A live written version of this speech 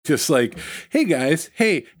Just like, hey guys,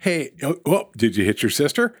 hey, did you hit your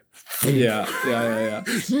sister? Yeah.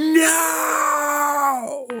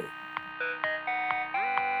 No!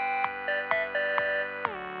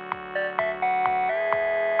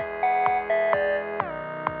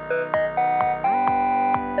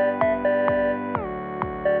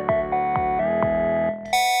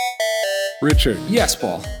 Richard. Yes,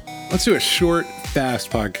 Paul. Let's do a short, fast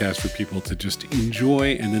podcast for people to just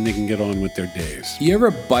enjoy, and then they can get on with their days. You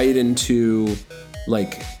ever bite into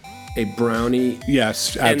like a brownie?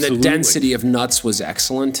 Yes, absolutely. And the density of nuts was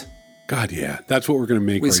excellent. God, yeah. That's what we're going to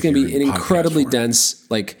make. It's going to be an incredibly dense,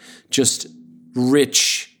 like just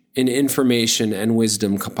rich in information and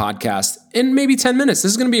wisdom podcast in maybe 10 minutes.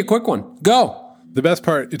 This is going to be a quick one. Go. The best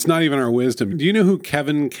part, it's not even our wisdom. Do you know who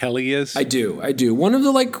Kevin Kelly is? I do. One of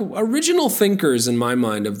the original thinkers in my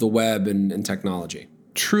mind of the web and technology.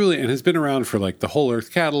 Truly, and has been around for like the Whole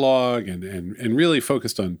Earth catalog and really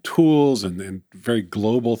focused on tools and very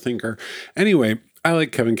global thinker. Anyway, I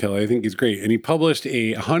like Kevin Kelly. I think he's great. And he published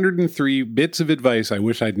 103 bits of advice I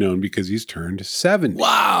wish I'd known because he's turned 70.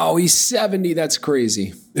 Wow, he's 70. That's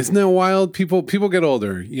crazy. Isn't that wild? People get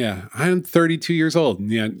older. Yeah, I'm 32 years old. And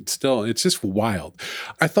yeah, still, it's just wild.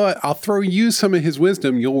 I thought I'll throw you some of his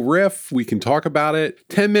wisdom. You'll riff. We can talk about it.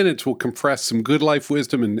 10 minutes, we'll compress some good life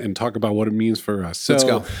wisdom and talk about what it means for us. So let's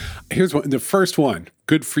go. Here's one. The first one.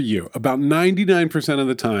 Good for you. About 99% of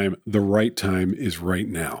the time, the right time is right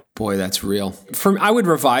now. Boy, that's real. I would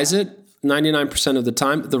revise it. 99% of the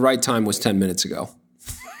time, the right time was 10 minutes ago.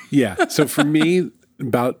 Yeah. So for me,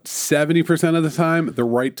 about 70% of the time, the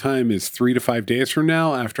right time is 3 to 5 days from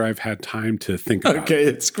now after I've had time to think about it. Okay,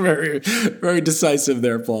 it's very, very decisive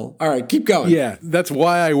there, Paul. All right, keep going. Yeah, that's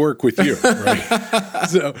why I work with you. Right?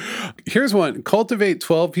 So here's one. Cultivate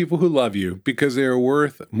 12 people who love you because they are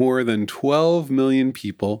worth more than 12 million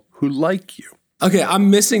people who like you. Okay, I'm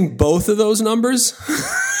missing both of those numbers.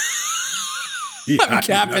 Yeah, I'm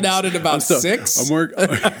capping out at about 6.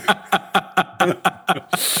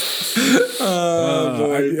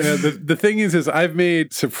 The thing is I've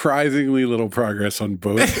made surprisingly little progress on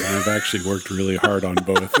both, and I've actually worked really hard on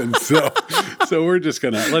both. And so we're just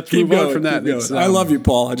let's move on from that. I love you,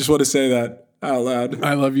 Paul. I just want to say that out loud.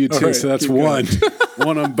 I love you too. Right, so that's one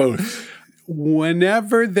on both.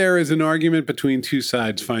 Whenever there is an argument between two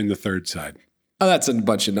sides, find the third side. Oh, that's a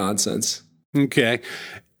bunch of nonsense. Okay.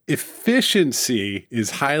 Efficiency is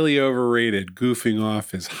highly overrated. Goofing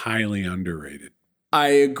off is highly underrated. I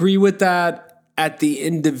agree with that at the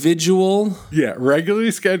individual. Yeah,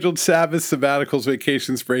 regularly scheduled Sabbaths, sabbaticals,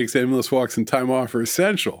 vacations, breaks, aimless walks, and time off are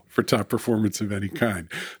essential for top performance of any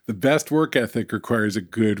kind. The best work ethic requires a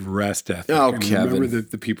good rest ethic. Oh, and Kevin. Remember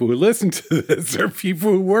that the people who listen to this are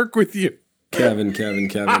people who work with you. Kevin.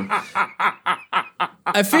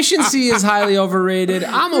 Efficiency is highly overrated.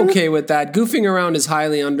 I'm okay with that. Goofing around is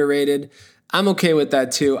highly underrated. I'm okay with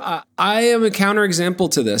that too. I am a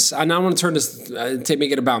counterexample to this. And I want to turn this to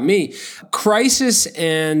make it about me. Crisis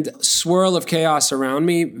and swirl of chaos around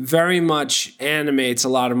me very much animates a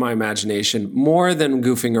lot of my imagination, more than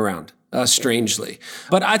goofing around. Strangely.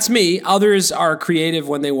 But that's me. Others are creative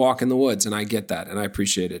when they walk in the woods, and I get that, and I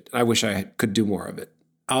appreciate it. I wish I could do more of it.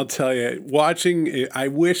 I'll tell you, I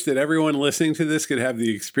wish that everyone listening to this could have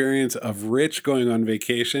the experience of Rich going on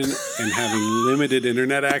vacation and having limited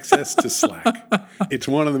internet access to Slack. It's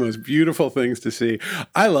one of the most beautiful things to see.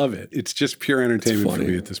 I love it. It's just pure entertainment for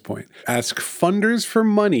me at this point. Ask funders for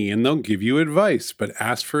money and they'll give you advice, but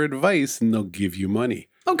ask for advice and they'll give you money.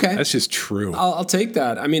 Okay. That's just true. I'll take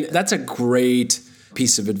that. I mean, that's a great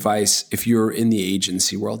piece of advice if you're in the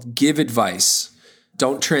agency world. Give advice.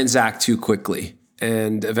 Don't transact too quickly.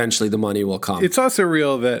 And eventually the money will come. It's also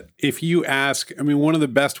real that if you ask, I mean, one of the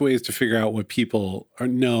best ways to figure out what people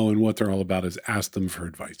know and what they're all about is ask them for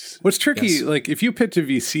advice. What's tricky, like if you pitch a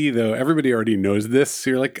VC, though, everybody already knows this.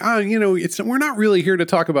 So you're like, we're not really here to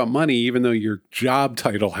talk about money, even though your job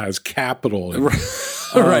title has capital.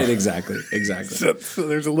 Right, exactly. So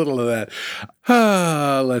there's a little of that.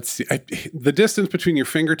 Let's see. The distance between your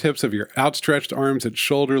fingertips of your outstretched arms at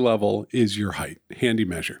shoulder level is your height. Handy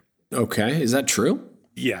measure. Okay. Is that true?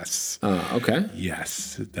 Yes. Okay.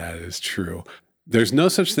 Yes, that is true. There's no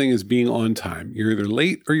such thing as being on time. You're either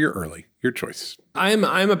late or you're early. Your choice. I'm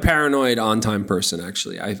a paranoid on-time person,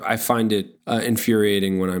 actually. I find it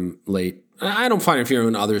infuriating when I'm late. I don't find it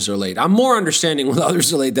infuriating when others are late. I'm more understanding when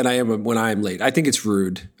others are late than I am when I'm late. I think it's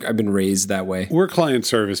rude. I've been raised that way. We're client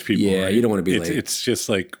service people. Yeah, right? You don't want to be late. It's just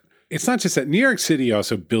like... It's not just that. New York City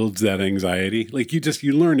also builds that anxiety. Like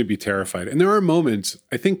you learn to be terrified. And there are moments,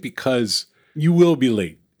 I think, because you will be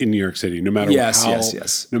late. in New York City. No matter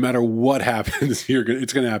Yes. no matter what happens,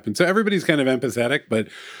 it's going to happen. So everybody's kind of empathetic, but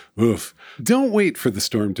oof. Don't wait for the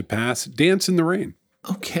storm to pass. Dance in the rain.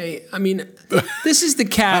 Okay, I mean, this is the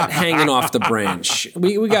cat hanging off the branch.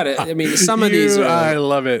 We got to, I mean, some of these are... I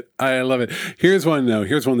love it. Here's one, though.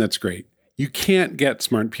 Here's one that's great. You can't get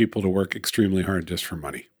smart people to work extremely hard just for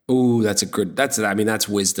money. Ooh, that's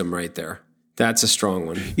wisdom right there. That's a strong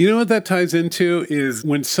one. You know what that ties into is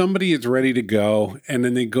when somebody is ready to go and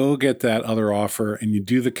then they go get that other offer and you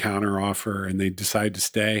do the counter offer and they decide to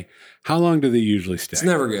stay. How long do they usually stay? It's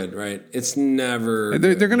never good, right? It's never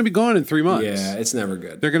They're going to be gone in 3 months. Yeah, it's never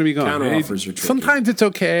good. They're going to be gone. Counter offers are tricky. Sometimes it's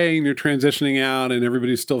okay and you're transitioning out and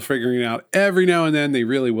everybody's still figuring it out. Every now and then they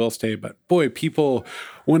really will stay. But boy, people,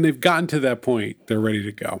 when they've gotten to that point, they're ready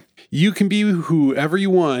to go. You can be whoever you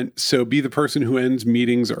want, so be the person who ends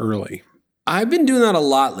meetings early. I've been doing that a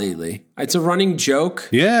lot lately. It's a running joke.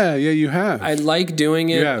 Yeah, you have. I like doing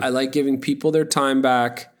it. I like giving people their time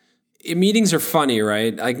back. Meetings are funny,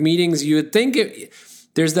 right? Like meetings, you would think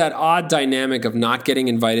there's that odd dynamic of not getting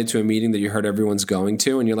invited to a meeting that you heard everyone's going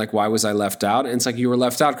to. And you're like, why was I left out? And it's like, you were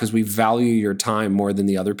left out because we value your time more than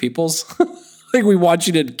the other people's. Like we want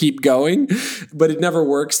you to keep going, but it never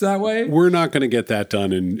works that way. We're not going to get that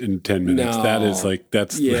done in 10 minutes. No. That is like,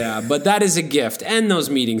 that's... Yeah, but that is a gift. End those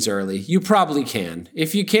meetings early. You probably can.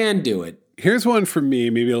 If you can, do it. Here's one for me,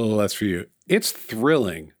 maybe a little less for you. It's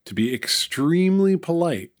thrilling to be extremely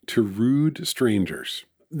polite to rude strangers.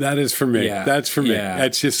 That is for me. Yeah. That's for me. Yeah.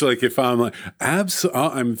 That's just like if I'm like, I'm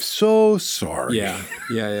so sorry. Yeah.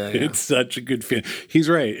 It's such a good feeling. He's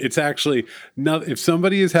right. It's actually not, if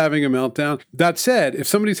somebody is having a meltdown, that said, if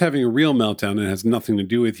somebody's having a real meltdown and it has nothing to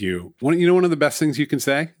do with you, one of the best things you can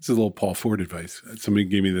say, this is a little Paul Ford advice. Somebody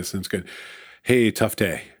gave me this and it's good. Hey, tough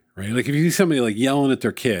day. Right? Like if you see somebody like yelling at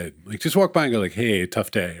their kid, like just walk by and go like, "Hey,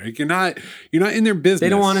 tough day." Like you're not in their business. They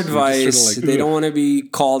don't want advice. Sort of like, they don't want to be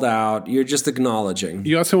called out. You're just acknowledging.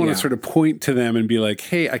 You also want to sort of point to them and be like,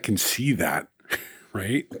 "Hey, I can see that."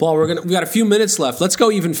 Right? Paul, we got a few minutes left. Let's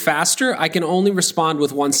go even faster. I can only respond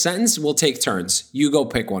with one sentence. We'll take turns. You go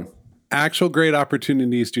pick one. Actual great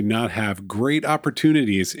opportunities do not have great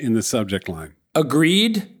opportunities in the subject line.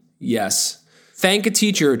 Agreed? Yes. Thank a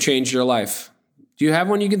teacher who changed your life. Do you have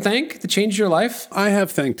one you can thank that changed your life? I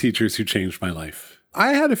have thanked teachers who changed my life. I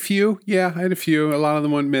had a few. Yeah, I had a few. A lot of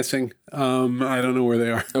them went missing. I don't know where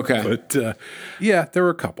they are. Okay. But yeah, there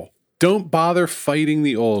were a couple. Don't bother fighting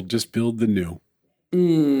the old. Just build the new.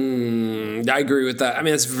 I agree with that. I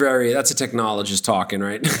mean, that's a technologist talking,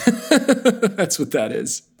 right? That's what that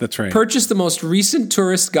is. That's right. Purchase the most recent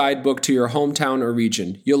tourist guidebook to your hometown or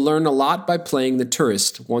region. You'll learn a lot by playing the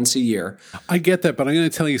tourist once a year. I get that, but I'm going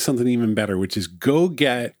to tell you something even better, which is go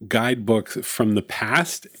get guidebooks from the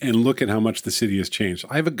past and look at how much the city has changed.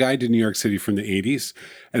 I have a guide to New York City from the 80s,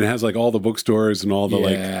 and it has like all the bookstores and all the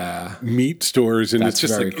like meat stores, and that's it's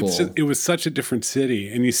just very like cool. It was such a different city,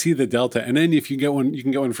 and you see the delta. And then if you get one, you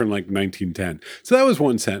can get one from like 1910. So that was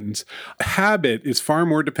one sentence. Habit is far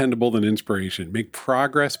more dependable than inspiration. Make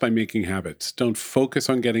progress by making habits. Don't focus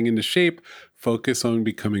on getting into shape. Focus on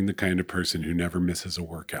becoming the kind of person who never misses a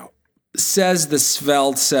workout. Says the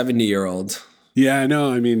svelte 70-year-old. Yeah, I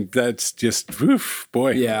know. I mean, that's just, oof,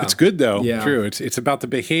 boy. Yeah. It's good, though. Yeah. True. It's about the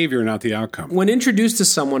behavior, not the outcome. When introduced to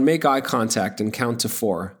someone, make eye contact and count to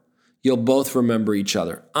 4. You'll both remember each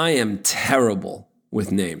other. I am terrible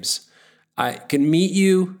with names. I can meet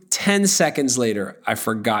you 10 seconds later. I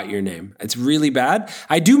forgot your name. It's really bad.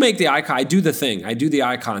 I do make the eye. I do the thing. I do the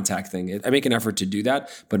eye contact thing. I make an effort to do that.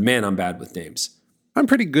 But man, I'm bad with names. I'm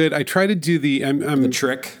pretty good. I try to do the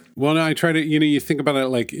trick. Well, no, I try to. You think about it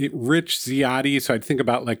like Rich Ziotti. So I'd think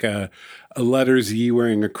about like a letter Z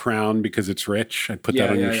wearing a crown because it's rich. I'd put that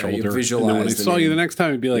on your shoulder. You visualize and then when I saw you the next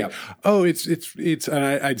time, I'd be like, "Oh, it's." And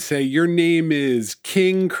I'd say your name is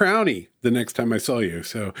King Crowney. The next time I saw you.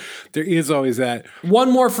 So there is always that.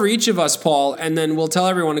 One more for each of us, Paul, and then we'll tell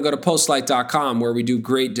everyone to go to postlight.com where we do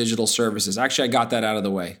great digital services. Actually, I got that out of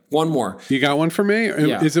the way. One more. You got one for me?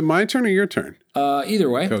 Yeah. Is it my turn or your turn?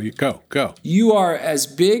 Either way. Go. You are as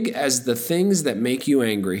big as the things that make you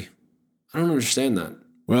angry. I don't understand that.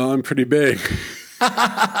 Well, I'm pretty big.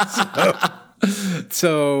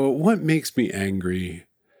 So what makes me angry?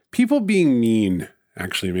 People being mean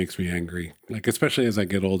actually makes me angry. Like, especially as I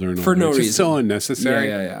get older and older. For no reason. It's just so unnecessary.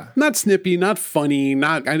 Yeah. Not snippy, not funny,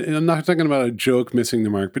 I'm not talking about a joke missing the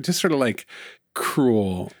mark, but just sort of like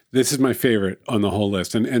cruel. This is my favorite on the whole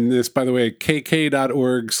list. And this, by the way,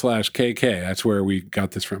 kk.org/KK. That's where we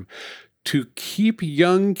got this from. To keep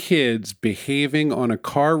young kids behaving on a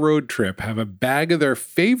car road trip, have a bag of their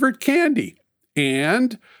favorite candy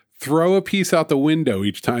and throw a piece out the window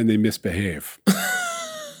each time they misbehave.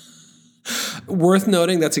 Worth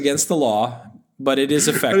noting that's against the law, but it is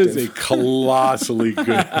effective. That is a colossally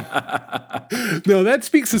good. No, that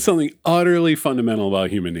speaks to something utterly fundamental about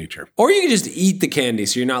human nature. Or you can just eat the candy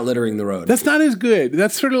so you're not littering the road. That's not as good.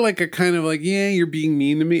 That's sort of like a kind of like, yeah, you're being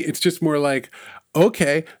mean to me. It's just more like,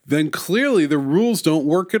 okay, then clearly the rules don't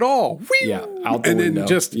work at all. Whee! Yeah, out the and window. then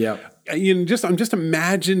just, I'm just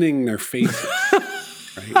imagining their faces,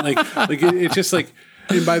 right? Like it's just like,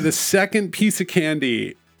 and by the second piece of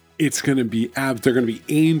candy, it's going to be they're going to be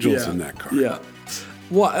angels in that car. Yeah.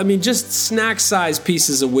 Well, I mean, just snack-sized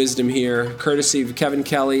pieces of wisdom here, courtesy of Kevin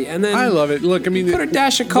Kelly, and then I love it. Look, I mean, put a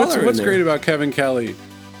dash of color. What's great about Kevin Kelly?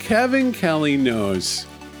 Kevin Kelly knows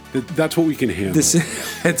that's what we can handle.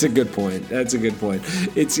 That's a good point. That's a good point.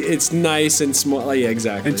 It's nice and small. Yeah,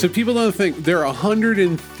 exactly. And so people don't think there are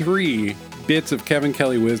 103 bits of Kevin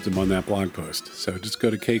Kelly wisdom on that blog post. So just go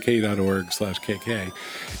to kk.org/kk.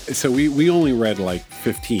 So we only read like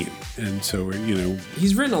 15. And so,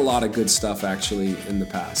 he's written a lot of good stuff actually in the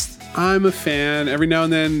past. I'm a fan. Every now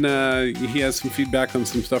and then he has some feedback on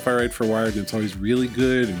some stuff I write for Wired, and it's always really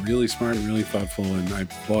good and really smart and really thoughtful. And I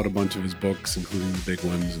bought a bunch of his books, including the big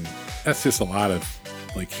ones. And that's just a lot of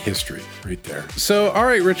history right there. So, all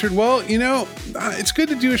right, Richard. Well, it's good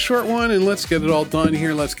to do a short one, and let's get it all done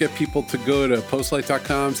here. Let's get people to go to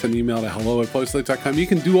postlight.com, send an email to hello@postlight.com. You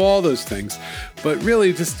can do all those things, but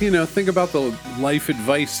really just, think about the life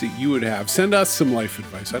advice that you would have. Send us some life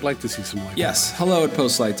advice. I'd like to see some life advice. Yes,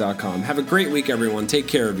 hello@postlight.com. Have a great week, everyone. Take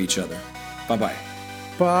care of each other. Bye-bye.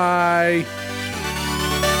 Bye.